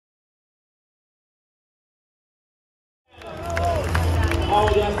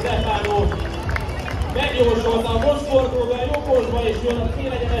megjósolta a most fordulóba, a jogosba és jön a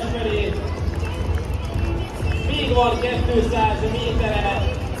célegyenes felé. Még van 200 métere,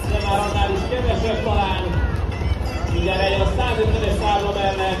 de már annál is kevesebb talán. Mindjárt eljön a 150-es tábla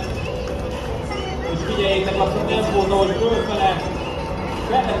mellett. És figyeljétek azt a tempót, ahogy fölfele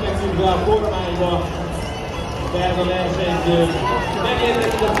belekezdünk be a kormányba. Belga versenyző.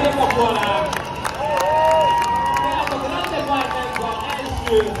 Megérkezik a célkapu alá. Tehát a Grande Partenza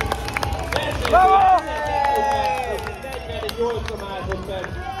első versenyző 48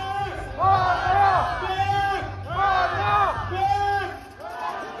 másodperc.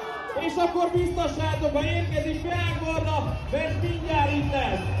 És akkor biztossátok, ha érkezik Beágorra, mert mindjárt itt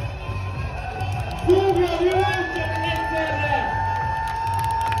lesz. Dugja, jöjjön egyszerre!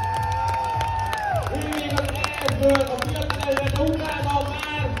 Ő még az elsből, a fiatalember, de utána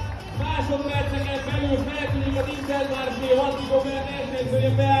már másodperceken belül feltűnik az Intermarché Vatikóver versenyzője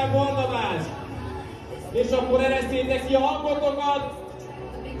Beágorra. És akkor eresztétek ki a hangotokat,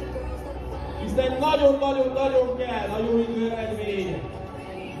 hiszen nagyon-nagyon-nagyon kell a jó idő eredmény.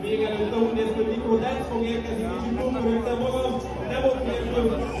 Még előtte úgy néz, hogy Nikó nem fog érkezni, kicsit túlműködtem magam, nem ott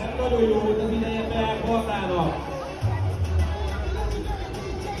értünk, de nagyon jó volt az ideje Beágorrának.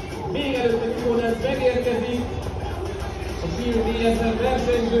 Még előtte Nikó nem megérkezik, a Giro DSM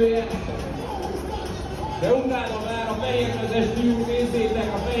versenyzője, de utána már a fehérmezes fiúk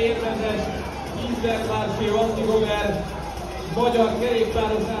nézzétek, a fehérmezes Intermarché Vatikóver magyar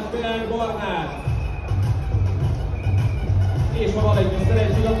kerékpárosát Beágorrát. És ha van egy kis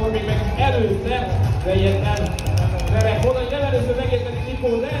szerencség, akkor még meg előtte, de ilyetlen merek mondani, nem először megérkezik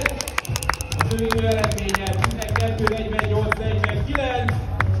Nikó Dent, az ő idő eredménye 12:48:49,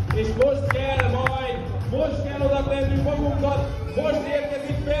 és most kell oda tennünk magunkat, most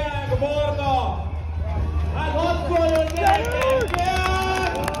érkezik Beágorra! Hát hadd szóljon gyerekek!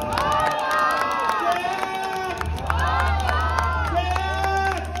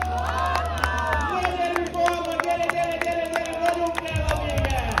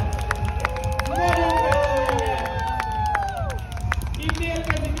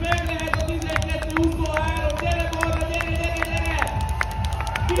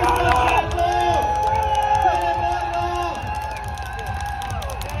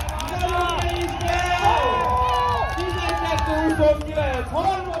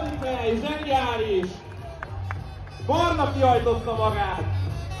 Harmadik hely, zseniális! Barna kihajtotta magát!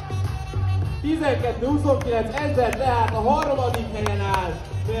 12:29, ezzel tehát a harmadik helyen áll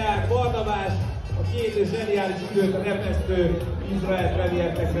Beák Barnabás, a két zseniális időt repesztő Izrael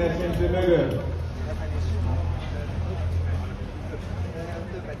Premiertek versenyző mögött.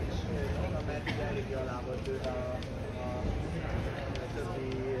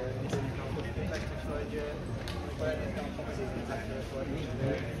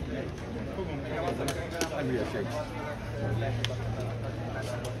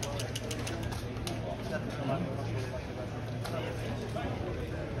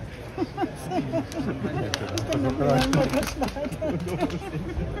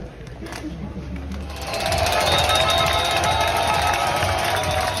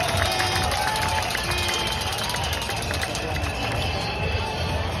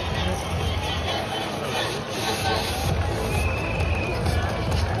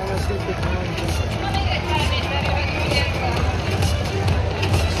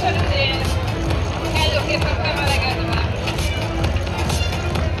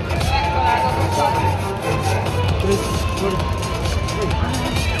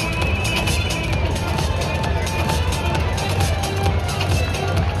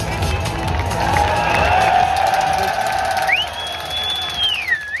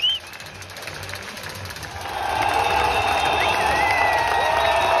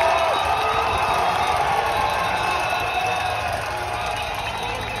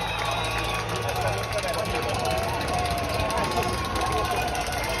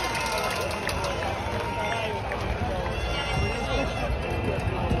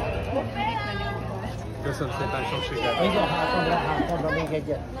 Köszönöm szépen, sok sikert! Még a hátamra még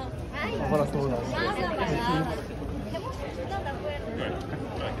egyet. Ahol a toll az.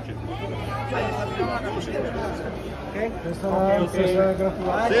 Oké, köszönöm, szépen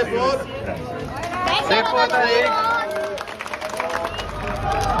gratulálok! Szép volt! Szép volt elég!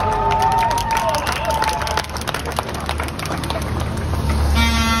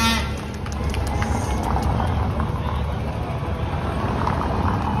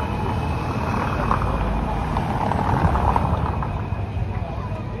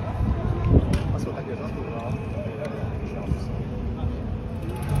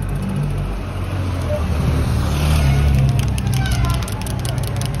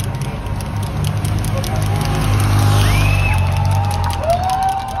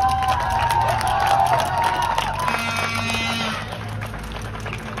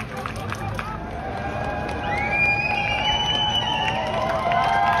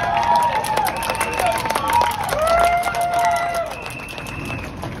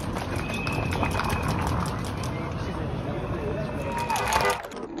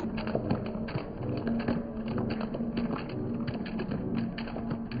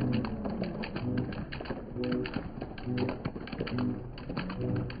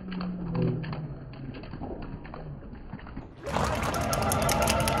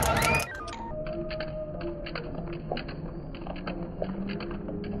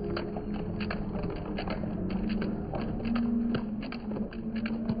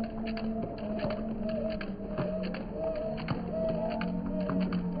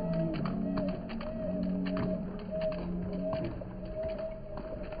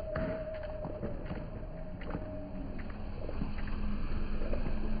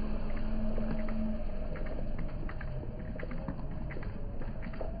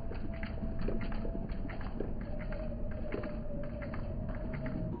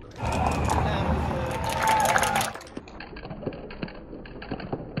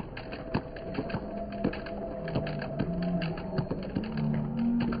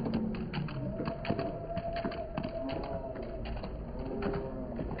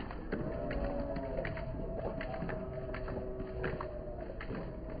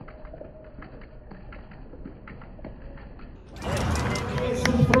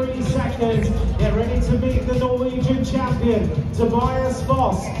 seconds. Get ready to meet the Norwegian champion, Tobias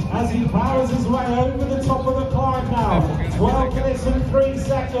Foss, as he powers his way over the top of the climb now. 12 minutes and 3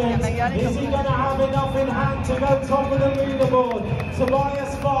 seconds. Is he going to have enough in hand to go top of the leaderboard?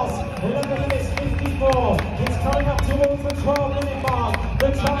 Tobias Foss, 11 minutes 54. It's coming up towards the 12-minute mark.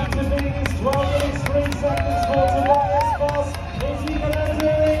 The time to beat is 12 minutes 3 seconds for Tobias Foss. Is he going to do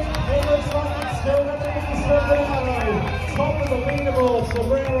it? It looks like it's still going to be Sobrero. Top of the leaderboard,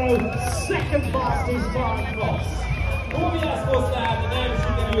 Sobrero, second fastest time Foss. Tobias Foss tehát nem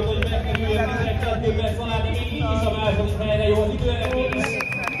sikerült, hogy megkerüljön 12 perc alá, de még így is a második helyre jó az időeredmény.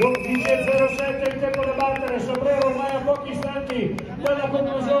 12.07 il tempo da battere, Sobrero ormai a pochi istanti dalla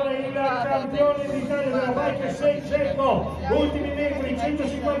conclusione, il campione d'Italia della bike 600, ultimi metri,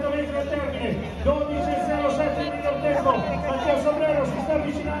 150 metri al termine, 12.07 il miglior tempo. Matteo Sobrero si sta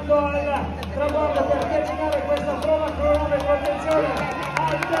avvicinando al traguardo per terminare questa prova cronometro. Attenzione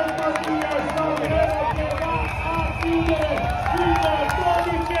al tempo di Sobrero che va a chiudere il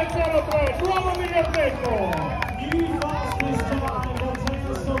 12.03, nuovo miglior tempo. New fastest time,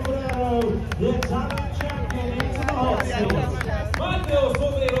 Matteo Sobrero, the Italian champion into the hot seat. Matteo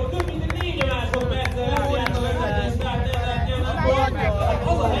Sobrero több mint 4 másodperccel átjárta a vezetést, tehát nem lehet akkor.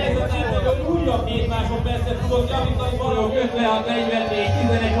 Az a helyzet, hogy újabb 4 másodpercet tudott javítani, valahol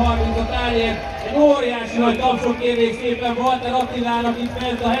 56-44-11-30-at ráért. Egy óriási nagy tapsok kérnék szépen Walter Attilának itt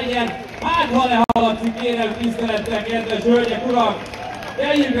fent a hegyen. Hát ha lehaladszik, kérem tisztelettel, kedves hölgyek, urak!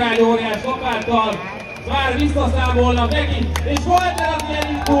 Tegyünk rá egy óriás lapáttal! Már visszaszámolnak neki, és Walter Attila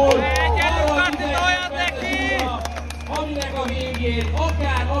indul! Arról 11 perces óra, aminek a végén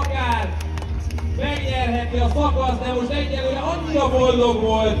akár megnyerheti a szakasz, de most egyelőre annyira boldog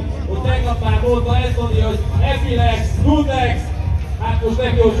volt, hogy tegnap már mondta Eszoni, hogy Happy Legs, Good Legs. Hát most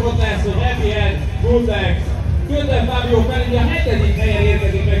neki ott ott lesz, hogy Happy End, Good Legs. Közel Fábio Felidi a 7. helyen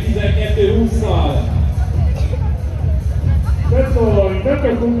érkezik meg 12-20-szal. Intanto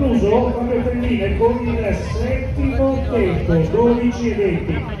è concluso Fabio Fellini con il settimo tempo,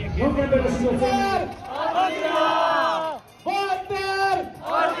 12.20. Non cambia la situazione. Walter!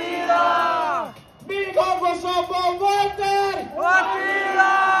 Attila! Még hangosabban, Walter!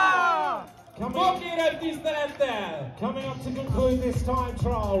 Attila! Kérem tisztelettel! Coming up to conclude this time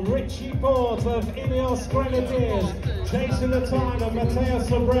trial, Richie Port of Ineos Grenadiers chasing the time of Matteo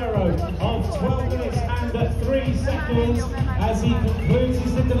Sobrero of 12 minutes and 3 seconds as he concludes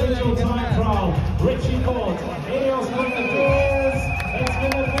his individual time trial. Richie Port, Ineos Grenadiers, it's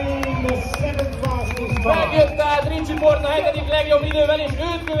going to be the 7th fastest time. Megjött tehát Richie Port a 7. legjobb idővel, és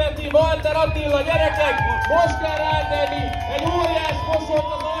őt követi Walter Attila, gyerekek! Most kell rátenni egy óriás kosort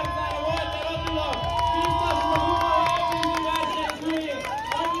az arcára, Walter Attila! Biztosul a elvinni versenyzőjét!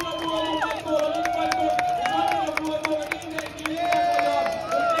 Annyira boldog ettől, hogy itt vagytok, és annyira boldog, hogy mindenki mindent magyar,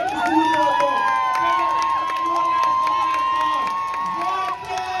 hogy neki szurkoltok!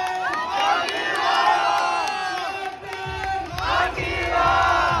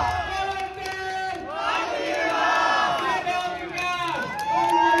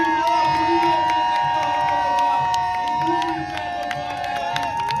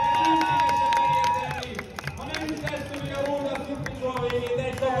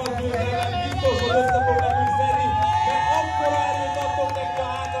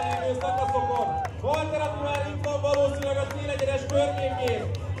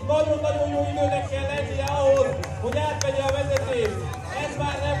 Nagyon-nagyon jó időnek kell lennie ahhoz, hogy átvegye a vezetést. Ez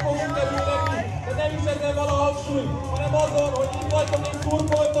már nem fog sikerülni neki, de nem is ezen van a hangsúly, hanem azon, hogy itt vagytok és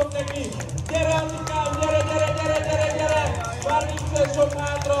szurkoltok neki. Gyere Attikám, gyere, gyere, gyere, gyere, gyere! Már nincsen sok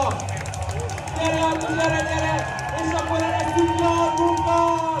hátra! Gyere Atti, gyere, gyere! És akkor eresszük ki a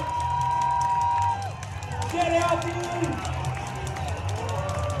hangunkat! Gyere Atti!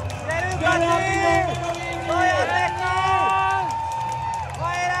 Gyerünk Gyere Atti, Atti! meg a végén! Olyan nekünk!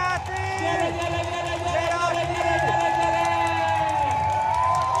 Hajrá Atti! Gyere, gyere, gyere, gyere, gyere, gyere, gyere, gyere!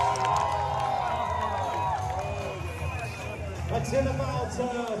 That's in about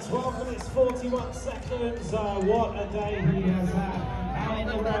 12 minutes 41 seconds. What a day he has had out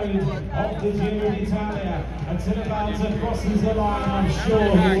the road of the Giro d'Italia. Until about crosses the line, I'm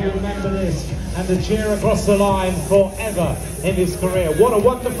sure he will remember this and the cheer across the line forever in his career. What a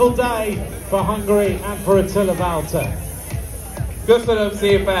wonderful day for Hungary and for Attila Valter. Köszönöm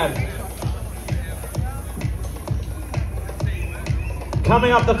szépen!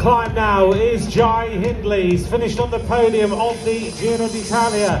 Coming up the climb now is Jai Hindley. He's finished on the podium of the Giro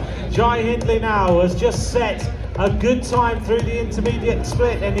d'Italia. Jai Hindley now has just set a good time through the intermediate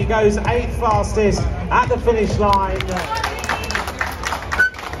split and he goes 8th fastest at the finish line.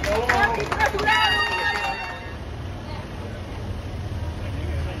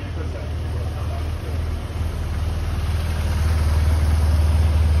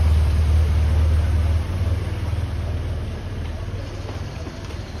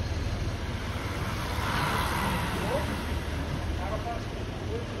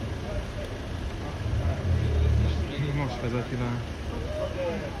 Attila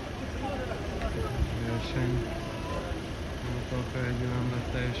verseny. A felhegyű nem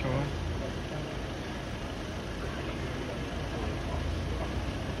lett teljes alatt.